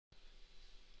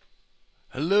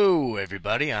Hello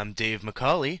everybody, I'm Dave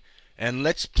McCauley, and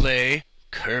let's play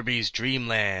Kirby's Dream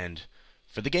Land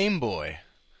for the Game Boy.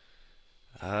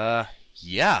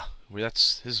 Yeah,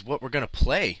 this is what we're gonna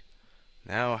play.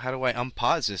 Now, how do I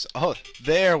unpause this? Oh,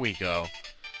 there we go.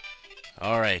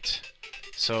 Alright,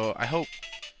 so I hope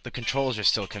the controls are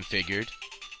still configured.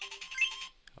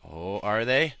 Oh, are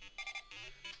they?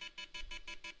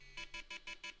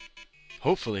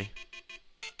 Hopefully.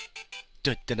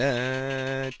 Take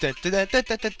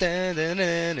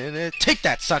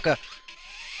that, sucker!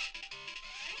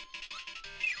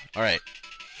 Alright.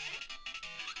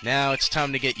 Now it's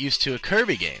time to get used to a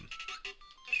Kirby game.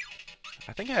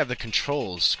 I think I have the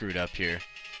controls screwed up here.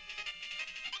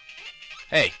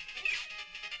 Hey!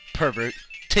 Pervert.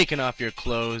 Taking off your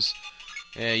clothes.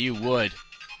 Yeah, you would.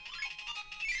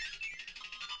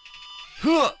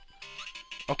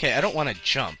 Okay, I don't want to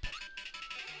jump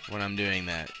when I'm doing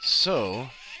that. So,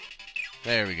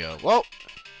 there we go. Whoa!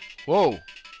 Whoa!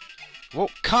 Whoa!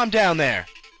 Calm down there!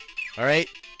 Alright?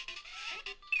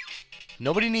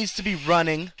 Nobody needs to be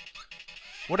running.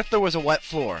 What if there was a wet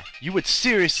floor? You would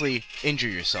seriously injure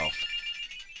yourself.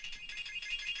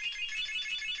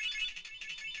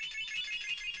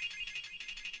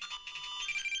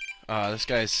 This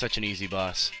guy is such an easy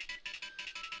boss.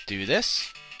 Do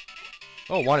this.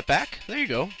 Oh, want it back? There you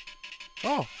go.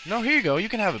 Oh, no, here you go. You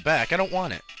can have it back. I don't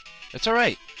want it. It's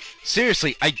alright.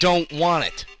 Seriously, I don't want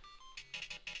it.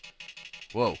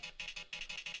 Whoa.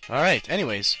 Alright,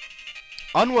 anyways.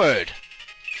 Onward!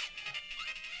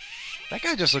 That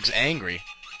guy just looks angry.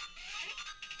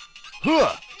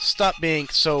 Huh! Stop being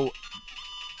so...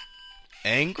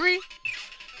 angry?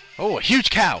 Oh, a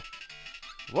huge cow!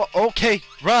 Well, okay,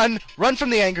 run! Run from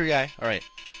the angry guy. Alright.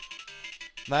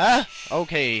 Ah?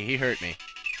 Okay, he hurt me.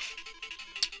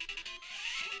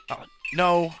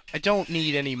 No, I don't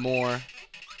need any more.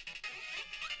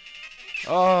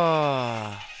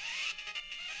 Oh.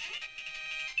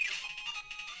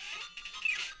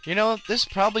 You know, this is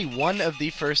probably one of the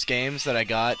first games that I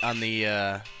got on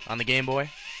the Game Boy.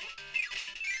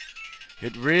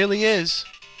 It really is.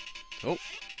 Oh.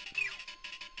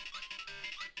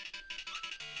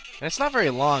 And it's not very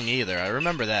long either, I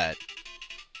remember that.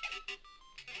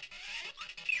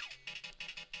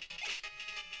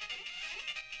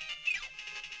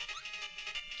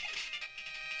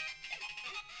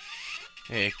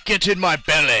 Hey, get in my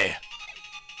belly!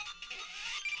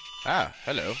 Ah,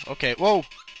 hello. Okay, whoa!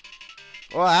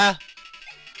 Oh, ah!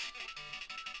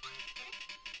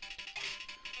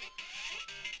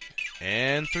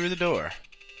 And through the door.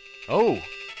 Oh!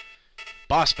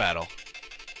 Boss battle.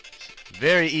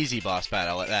 Very easy boss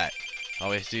battle at that.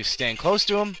 All we have to do is stand close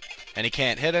to him, and he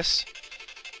can't hit us.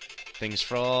 Things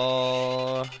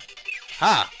fall...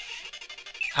 Ha!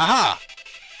 Ha-ha!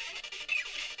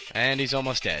 And he's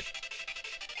almost dead.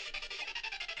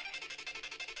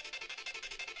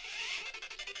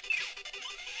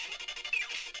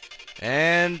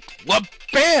 And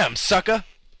wha-bam, sucker!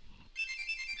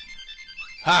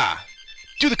 Ha!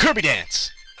 Do the Kirby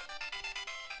dance!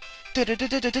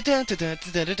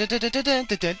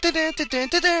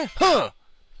 Huh!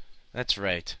 That's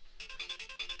right.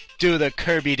 Do the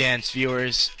Kirby dance,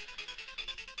 viewers.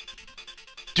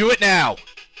 Do it now!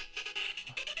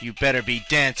 You better be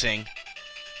dancing.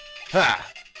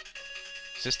 Ha!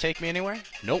 Does this take me anywhere?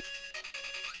 Nope.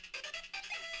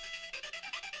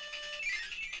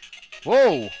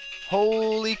 Whoa!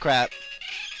 Holy crap.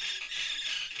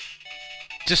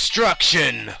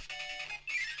 Destruction!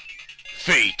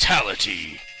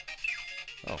 Fatality!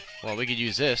 Oh, well, we could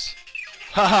use this.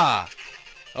 Haha!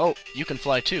 Oh, you can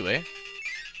fly too, eh?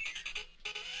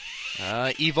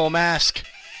 Evil mask!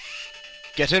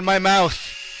 Get in my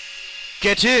mouth!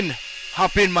 Get in!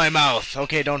 Hop in my mouth!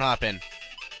 Okay, don't hop in.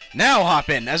 Now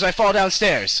hop in, as I fall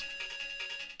downstairs!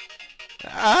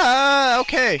 Ah,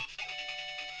 okay.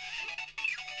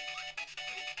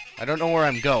 I don't know where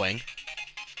I'm going.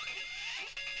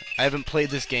 I haven't played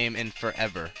this game in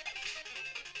forever.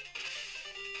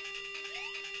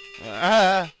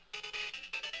 Ah!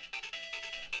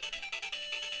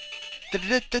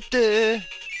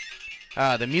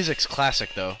 Ah, the music's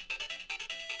classic, though.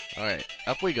 Alright,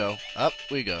 up we go. Up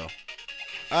we go.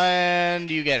 And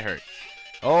you get hurt.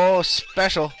 Oh,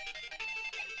 special!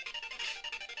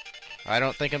 I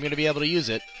don't think I'm going to be able to use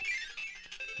it.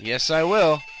 Yes, I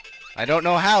will. I don't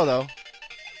know how, though.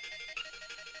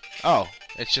 Oh,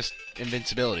 it's just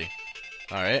invincibility.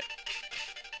 Alright.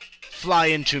 Fly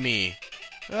into me.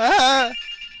 Ah!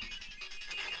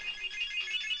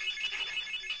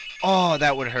 Oh,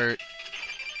 that would hurt.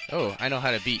 Oh, I know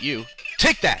how to beat you.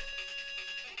 Take that!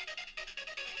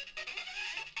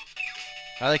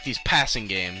 I like these passing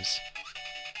games.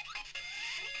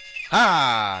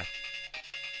 Ha!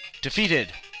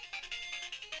 Defeated.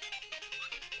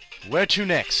 Where to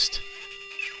next?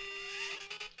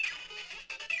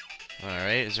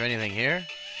 Alright, is there anything here?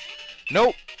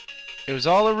 Nope! It was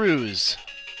all a ruse.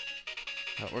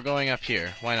 But we're going up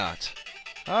here. Why not?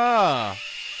 Ah!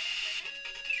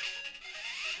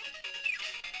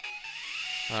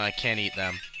 Oh, I can't eat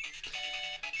them.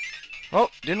 Oh,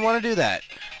 didn't want to do that.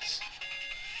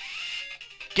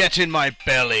 Get in my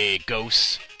belly,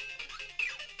 ghosts!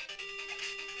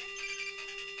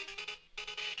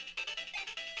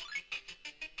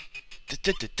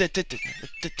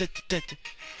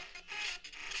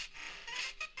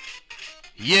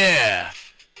 Yeah!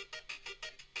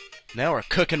 Now we're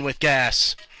cooking with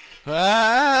gas.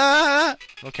 Ah!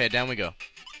 Okay, down we go.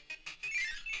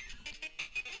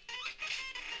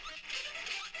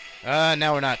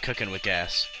 Now we're not cooking with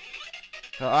gas.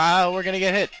 We're gonna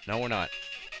get hit. No, we're not.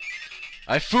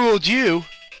 I fooled you!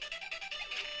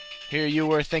 Here you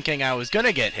were thinking I was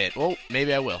gonna get hit. Well,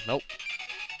 maybe I will. Nope.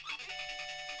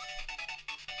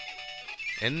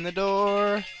 In the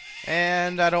door.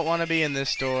 And I don't want to be in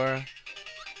this door.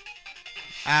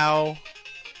 Ow.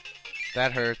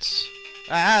 That hurts.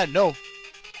 Ah, no.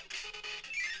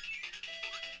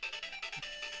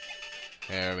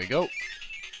 There we go.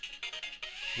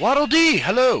 Waddle Dee,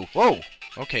 hello. Whoa.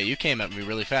 Okay, you came at me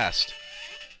really fast.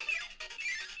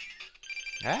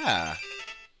 Ah.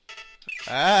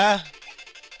 Ah.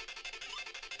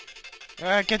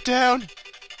 Get down.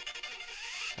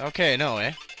 Okay, no,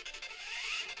 eh?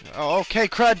 Oh, okay,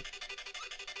 crud.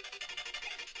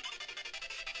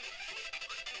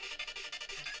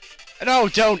 No,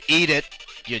 don't eat it,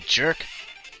 you jerk.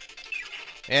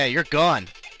 Yeah, you're gone.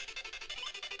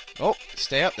 Oh,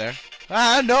 stay up there.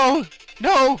 Ah, no!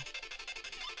 No!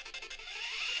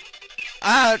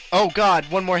 Ah, oh god,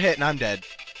 one more hit and I'm dead.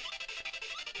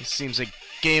 This seems a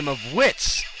game of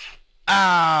wits.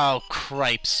 Ow,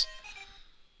 cripes.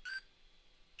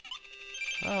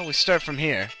 Oh, we start from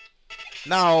here.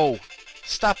 No!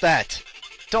 Stop that!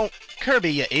 Don't...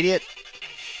 Kirby, you idiot!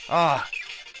 Ah!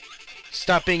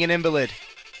 Stop being an invalid.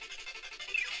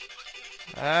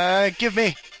 Give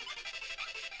me!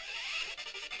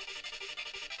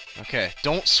 Okay,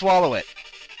 don't swallow it.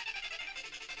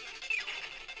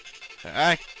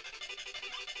 Where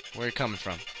are you coming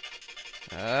from?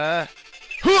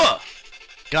 Hooah!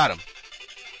 Got him.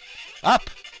 Up!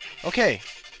 Okay.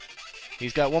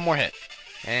 He's got one more hit.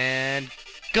 And...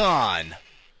 gone!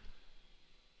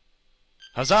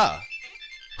 Huzzah!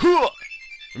 Hooah!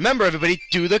 Remember, everybody,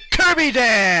 do the Kirby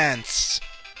dance!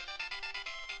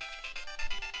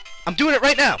 I'm doing it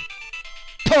right now!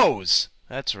 Pose!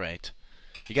 That's right.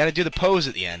 You gotta do the pose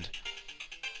at the end.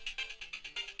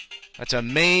 That's a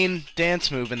main dance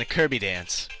move in the Kirby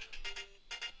dance.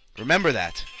 Remember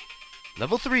that.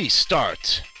 Level 3,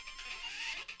 start.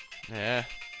 Yeah.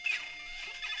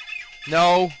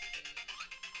 No!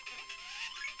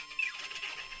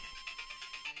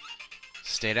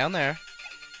 Stay down there.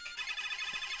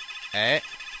 Eh.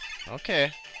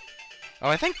 Okay. Oh,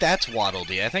 I think that's Waddle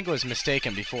Dee. I think it was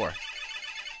mistaken before.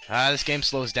 This game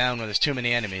slows down when there's too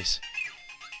many enemies.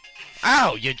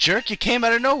 Ow, you jerk! You came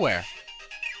out of nowhere!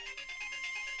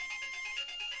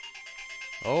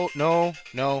 Oh, no,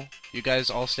 no. You guys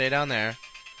all stay down there.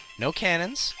 No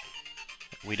cannons.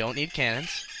 We don't need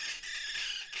cannons.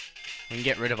 We can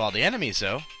get rid of all the enemies,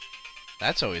 though.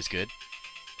 That's always good.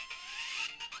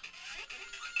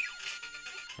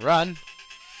 Run!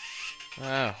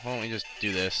 Why don't we just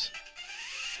do this?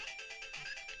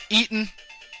 Eaten!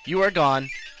 You are gone.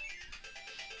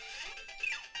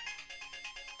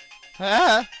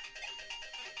 Ah!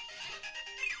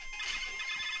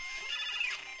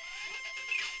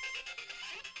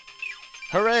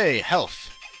 Hooray!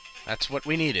 Health! That's what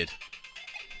we needed.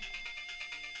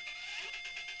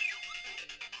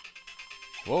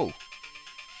 Whoa.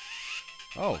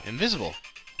 Oh, invisible.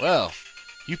 Well,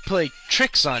 you play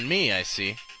tricks on me, I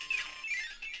see.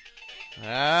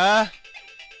 Ah!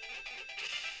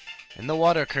 In the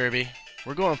water, Kirby.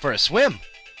 We're going for a swim!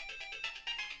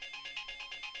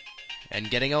 And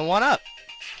getting a 1-up.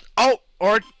 Oh!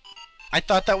 Or... I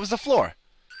thought that was the floor.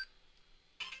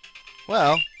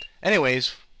 Well,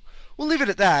 anyways, we'll leave it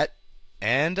at that.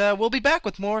 And we'll be back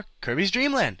with more Kirby's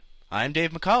Dream Land. I'm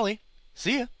Dave McCauley.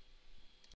 See ya!